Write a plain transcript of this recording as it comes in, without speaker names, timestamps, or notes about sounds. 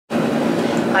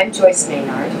I'm Joyce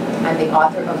Maynard. I'm the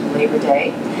author of Labor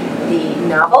Day, the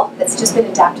novel that's just been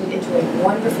adapted into a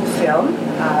wonderful film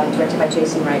directed by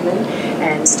Jason Reitman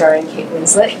and starring Kate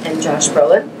Winslet and Josh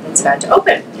Brolin that's about to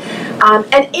open.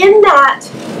 And in that,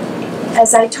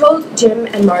 as I told Jim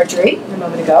and Margery a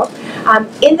moment ago,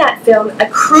 in that film, a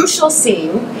crucial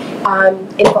scene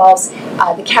involves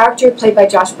the character played by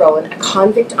Josh Brolin, a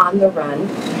convict on the run,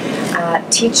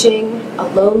 teaching a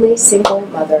lonely single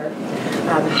mother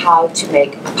how to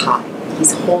make a pie.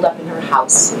 He's holed up in her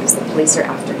house because the police are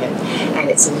after him. And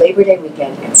it's Labor Day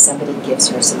weekend, and somebody gives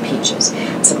her some peaches,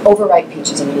 some overripe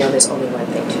peaches, and you know there's only one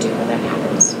thing to do when that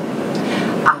happens.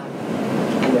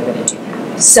 And we're going to do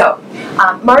that. So,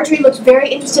 Margery looked very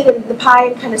interested in the pie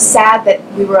and kind of sad that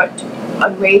we were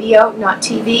on radio, not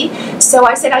TV. So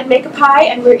I said I'd make a pie,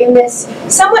 and we're in this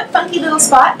somewhat funky little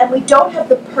spot, and we don't have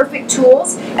the perfect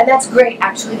tools, and that's great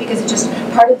actually, because it's just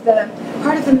part of the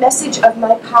message of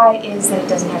my pie is that it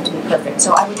doesn't have to be perfect.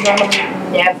 So I would normally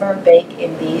never bake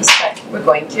in these, but we're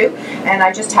going to, and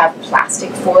I just have plastic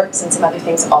forks and some other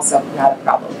things, also not a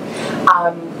problem.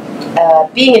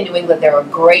 Being in New England, there are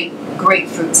great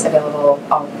fruits available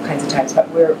all kinds of times, but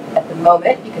we're, at the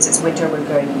moment, because it's winter, we're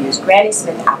going to use Granny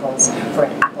Smith apples for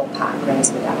an apple pie. Granny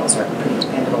Smith apples are a pretty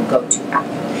dependable go-to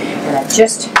apple. And I've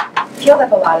just peeled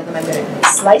up a lot of them. I'm going to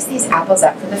slice these apples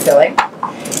up for the filling.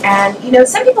 And, you know,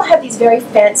 some people have these very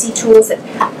fancy tools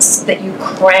that you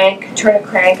turn a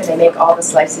crank, and they make all the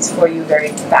slices for you very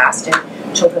fast,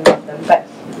 and children love them. But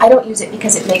I don't use it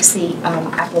because it makes the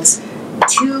apples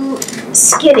too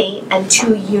skinny and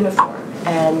too uniform.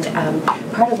 And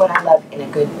part of what I love in a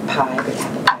good pie, a good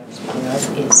apple pie, speaking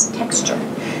of, is texture.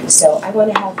 So I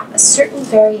want to have a certain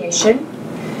variation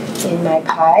in my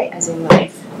pie, as in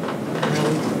life.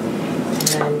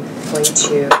 And I'm going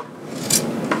to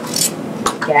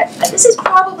get, this is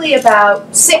probably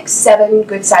about 6, 7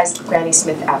 good-sized Granny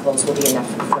Smith apples will be enough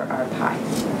for our pie.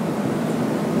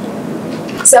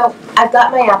 So I've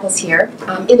got my apples here.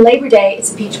 In Labor Day,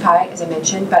 it's a peach pie, as I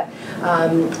mentioned, but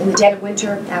in the dead of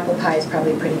winter, apple pie is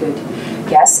probably a pretty good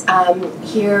guess.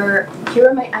 Here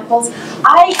are my apples.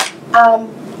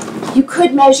 You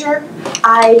could measure.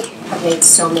 I have made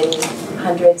so many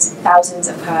hundreds, thousands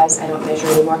of pies. I don't measure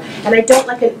anymore. And I don't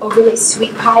like an overly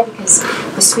sweet pie because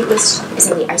the sweetness is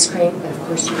in the ice cream that, of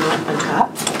course, you want on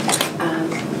top.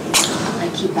 I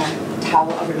keep a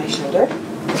towel over my shoulder.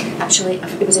 Actually,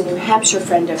 it was a New Hampshire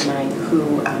friend of mine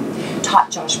who taught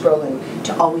Josh Brolin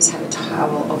to always have a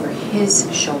towel over his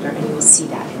shoulder, and you will see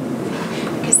that in the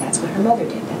movie, because that's what her mother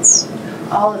did. That's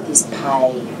all of these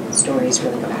pie stories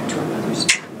really go back to her mothers.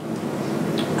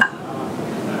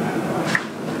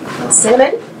 A little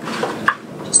cinnamon,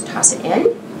 just toss it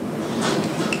in.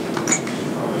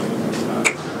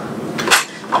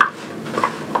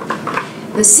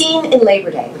 The scene in Labor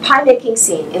Day, the pie-making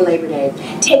scene in Labor Day,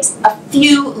 takes a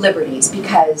few liberties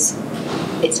because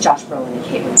it's Josh Brolin and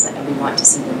Kate Winslet, and we want to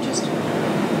see them just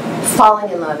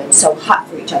falling in love and so hot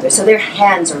for each other. So their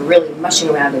hands are really mushing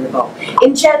around in the bowl.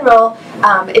 In general,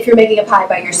 if you're making a pie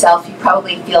by yourself, you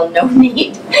probably feel no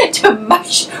need to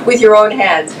mush with your own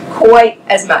hands quite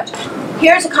as much.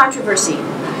 Here's a controversy.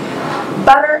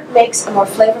 Butter makes a more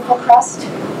flavorful crust.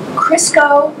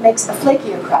 Crisco makes a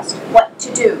flakier crust. What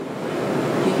to do?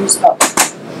 You use both.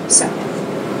 So,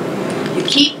 you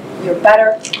keep your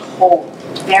butter cold.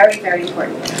 Very, very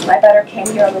important. My butter came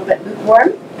here a little bit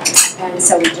lukewarm, and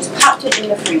so we just popped it in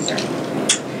the freezer.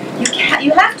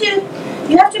 You have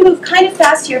to move kind of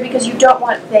fast here because you don't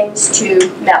want things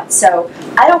to melt. So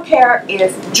I don't care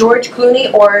if George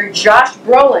Clooney or Josh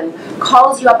Brolin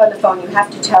calls you up on the phone. You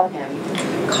have to tell him,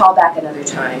 call back another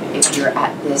time if you're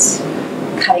at this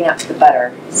cutting up the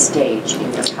butter stage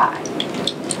in your pie.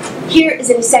 Here is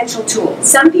an essential tool.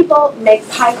 Some people make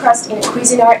pie crust in a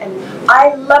Cuisinart, and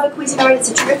I love a Cuisinart. It's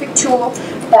a terrific tool,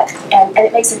 and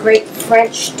it makes a great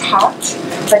French tart,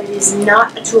 but it is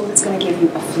not a tool that's going to give you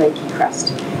a flaky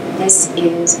crust. This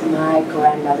is my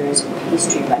grandmother's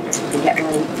pastry blender. You can get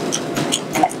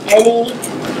one at any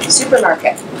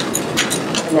supermarket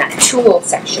in that tool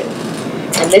section.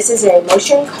 And this is a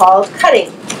motion called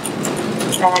cutting.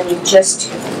 And you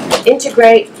just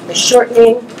integrate the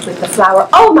shortening with the flour.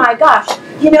 Oh my gosh,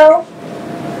 you know,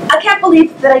 I can't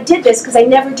believe that I did this because I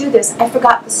never do this. I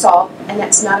forgot the salt, and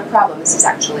that's not a problem. This is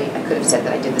actually, I could have said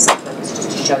that I did this on purpose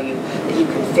just to show you that you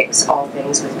can fix all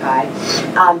things with pie.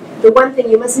 The one thing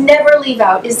you must never leave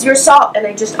out is your salt, and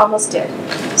I just almost did.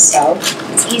 So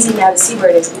it's easy now to see where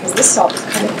it is because this salt is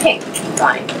kind of pink.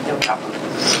 Fine, no problem.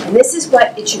 And this is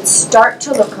what it should start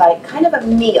to look like, kind of a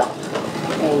meal.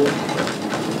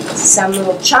 Some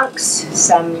little chunks,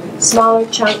 some smaller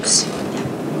chunks.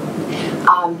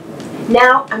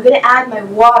 Now I'm going to add my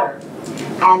water,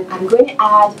 and I'm going to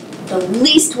add the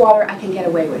least water I can get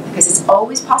away with, because it's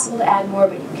always possible to add more,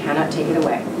 but you cannot take it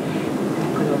away.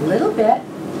 I put a little bit,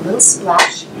 a little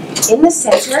splash in the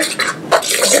center,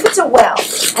 as if it's a well,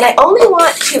 and I only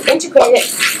want to integrate it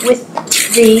with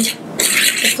the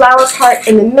flour part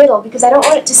in the middle, because I don't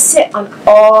want it to sit on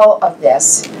all of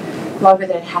this longer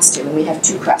than it has to, and we have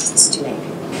 2 crusts to make.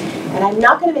 And I'm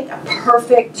not going to make a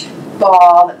perfect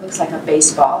ball that looks like a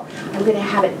baseball. I'm going to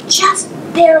have it just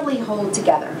barely hold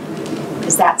together,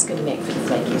 because that's going to make for the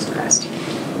flakiest crust.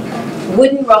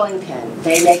 Wooden rolling pin.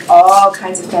 They make all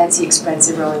kinds of fancy,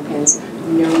 expensive rolling pins.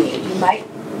 No need. You might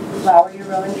flour your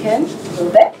rolling pin a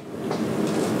little bit.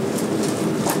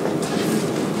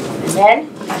 And then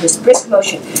you have this brisk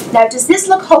motion. Now, does this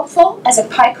look hopeful as a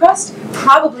pie crust?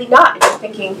 Probably not, if you're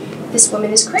thinking, this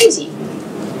woman is crazy.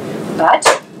 But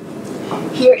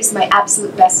here is my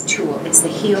absolute best tool. It's the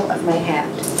heel of my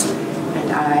hand.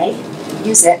 And I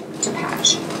use it to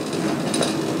patch.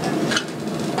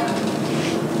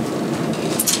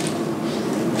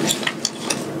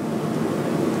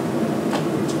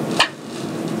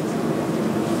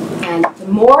 And the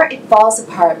more it falls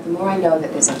apart, the more I know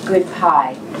that there's a good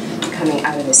pie coming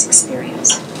out of this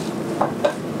experience.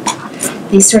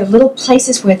 These sort of little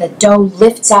places where the dough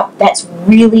lifts up, that's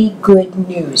really good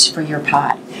news for your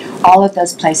pie. All of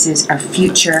those places are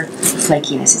future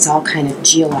flakiness. It's all kind of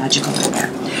geological in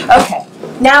there. Okay,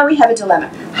 now we have a dilemma.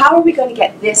 How are we going to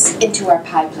get this into our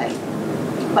pie plate?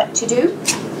 What to do?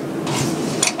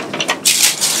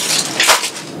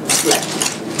 Flip.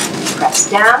 Press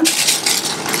down.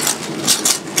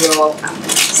 Roll up.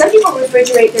 Some people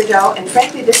refrigerate their dough, and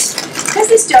frankly, because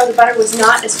this dough, the butter was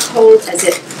not as cold as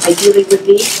it ideally would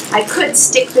be, I could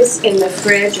stick this in the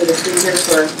fridge or the freezer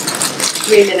for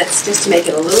 3 minutes just to make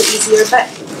it a little easier, but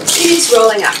it is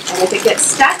rolling up. And if it gets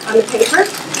stuck on the paper,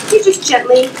 you just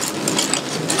gently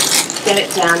get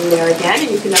it down in there again, and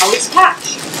you can always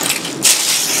patch.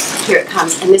 Here it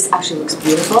comes, and this actually looks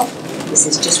beautiful. This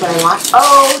is just what I want.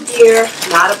 Oh dear,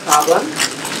 not a problem.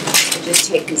 I just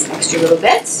take these extra little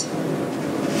bits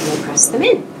and I press them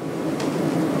in.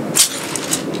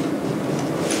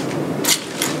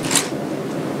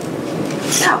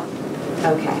 So,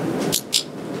 okay.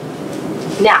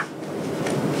 Now,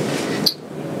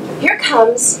 here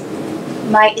comes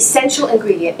my essential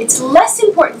ingredient. It's less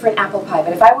important for an apple pie,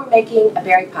 but if I were making a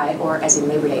berry pie, or as in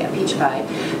Labor Day, a peach pie,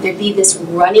 there'd be this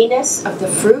runniness of the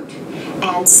fruit,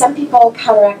 and some people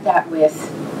counteract that with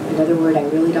another word I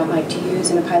really don't like to use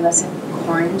in a pie lesson,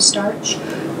 cornstarch.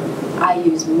 I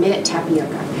use minute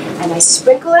tapioca, and I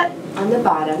sprinkle it on the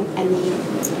bottom, and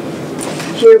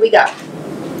here we go.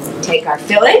 Take our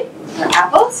filling, our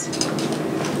apples,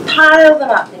 pile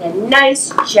them up in a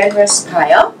nice, generous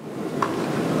pile.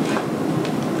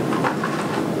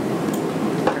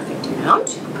 Perfect amount.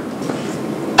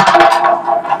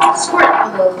 Squirt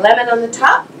a little lemon on the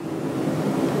top.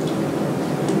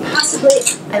 Possibly,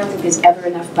 I don't think there's ever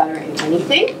enough butter in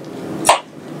anything.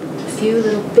 A few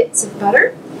little bits of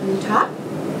butter on the top.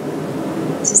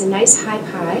 This is a nice high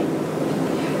pie.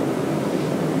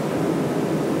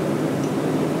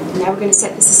 Now we're going to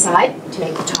set this aside to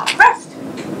make the top crust.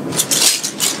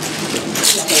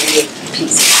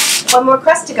 One more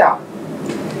crust to go.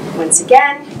 Once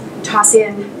again, toss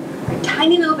in a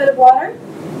tiny little bit of water.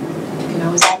 You can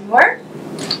always add more.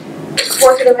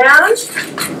 Fork it around.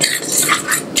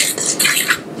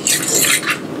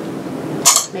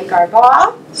 Make our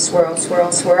ball. Swirl,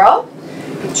 swirl, swirl.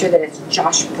 Picture that it's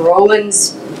Josh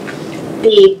Brolin's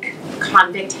big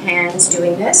convict hands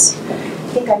doing this.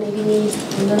 I think I maybe need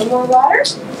a little more water.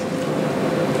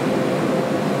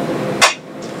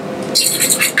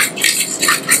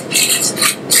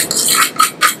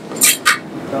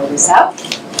 Roll this out.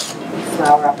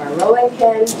 Flour up our rolling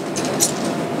pin.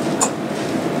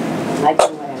 I'm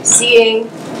liking what I'm seeing.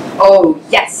 Oh,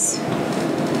 yes.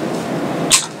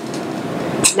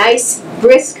 Nice,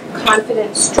 brisk,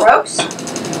 confident strokes.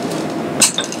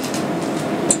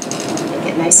 Make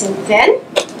it nice and thin.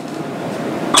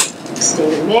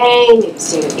 State of Maine, maybe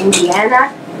state of Indiana.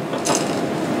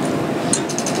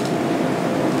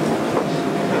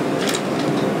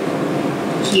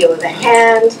 Heel of the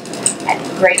hand.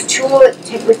 A great tool to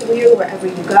take with you wherever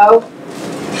you go.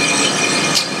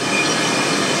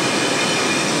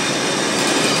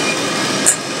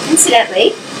 Incidentally,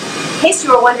 in case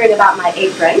you were wondering about my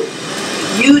apron,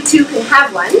 you too can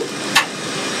have one.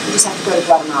 You just have to go to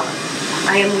Guatemala.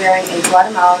 I am wearing a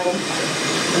Guatemalan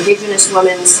indigenous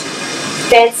woman's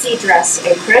fancy dress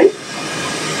apron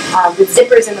with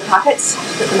zippers in the pockets to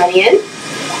put the money in.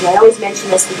 And I always mention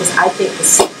this because I think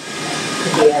this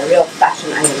could be a real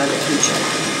fashion item of the future.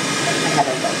 I have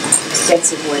an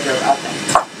extensive wardrobe of them.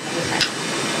 Okay.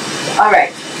 All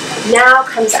right, now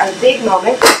comes our big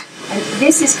moment. And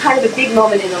this is kind of a big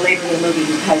moment in the Labor Day movie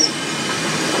because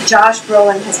Josh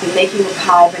Brolin has been making the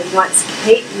pie, but he wants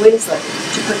Kate Winslet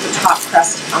to put the top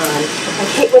crust on. And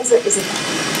Kate Winslet is a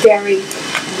very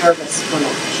nervous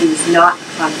woman. She's not a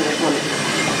confident woman.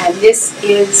 And this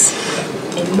is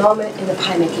a moment in the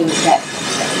pie making that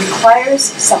requires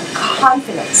some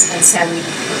confidence and some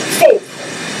faith.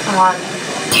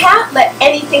 Can't let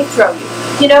anything throw you.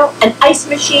 You know, an ice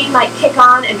machine might kick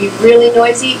on and be really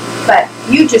noisy, but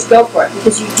you just go for it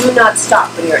because you do not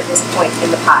stop when you're at this point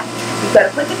in the pie. You've got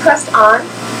to put the crust on.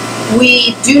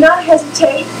 We do not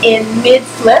hesitate in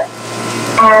mid-flip,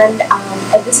 and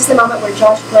this is the moment where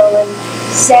Josh Brolin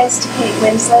says to Kate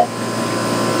Winslet,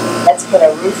 let's put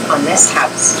a roof on this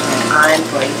house, and I'm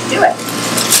going to do it.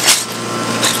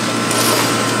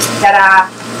 Ta-da!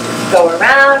 Go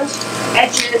around,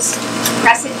 edges,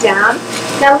 press it down.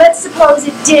 Now let's suppose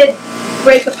it did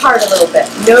break apart a little bit.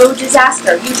 No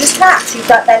disaster. You just cracked. You've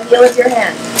got that heel of your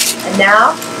hand. And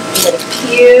now I'm going to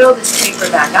peel this paper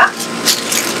back up.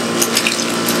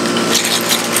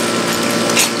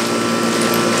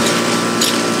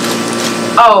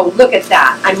 Oh, look at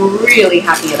that. I'm really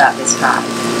happy about this pie.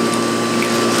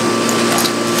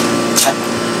 Okay.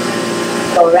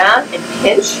 Go around and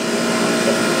pinch.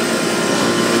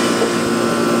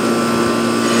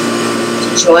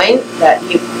 Join that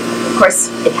you, of course,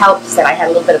 it helps that I had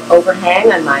a little bit of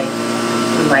overhang on my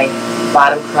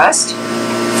bottom crust.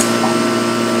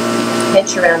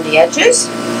 Pinch around the edges.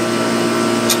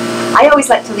 I always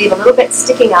like to leave a little bit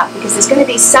sticking up because there's going to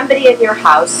be somebody in your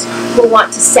house who will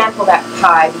want to sample that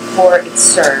pie before it's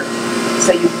served.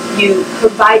 So you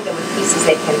provide them with pieces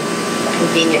they can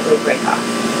conveniently break off.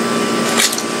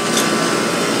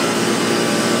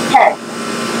 Okay.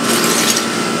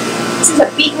 This is a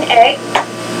beaten egg.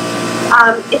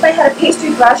 If I had a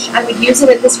pastry brush, I would use it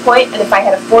at this point, and if I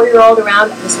had a 4-year-old around,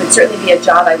 this would certainly be a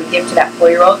job I would give to that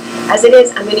 4-year-old. As it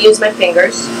is, I'm going to use my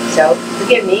fingers, so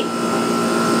forgive me.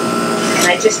 And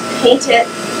I just paint it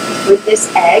with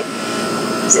this egg,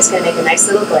 because it's going to make a nice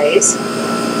little glaze.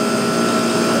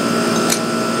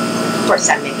 Of course,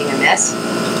 I'm making a mess,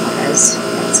 because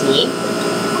that's me.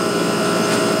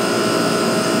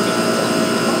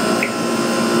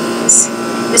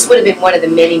 This would have been one of the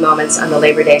many moments on the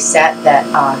Labor Day set that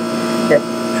the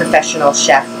professional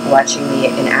chef watching me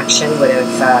in action would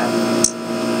have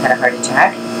had a heart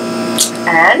attack.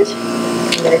 And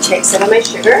I'm going to take some of my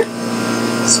sugar,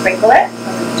 sprinkle it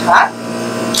over the top,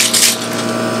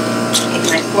 take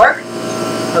my fork,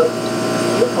 poke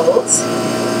a few holes,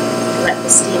 let the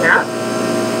steam out.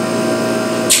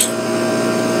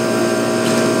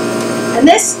 And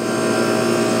this,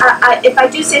 if I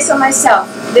do say so myself,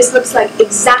 this looks like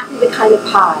exactly the kind of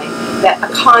pie that a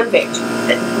convict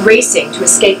racing to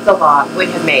escape the law would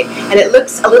have made. And it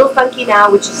looks a little funky now,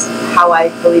 which is how I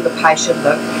believe a pie should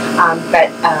look.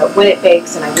 But when it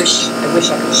bakes, and I wish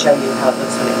I could show you how it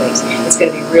looks when it bakes, it's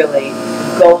going to be really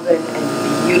golden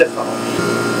and beautiful.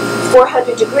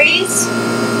 400 degrees.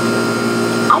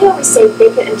 I always say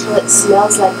bake it until it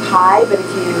smells like pie, but if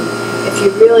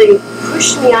you really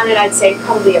push me on it, I'd say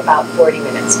probably about 40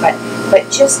 minutes. But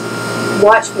just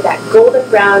watch for that golden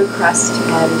brown crust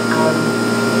and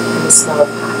the smell of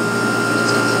pie.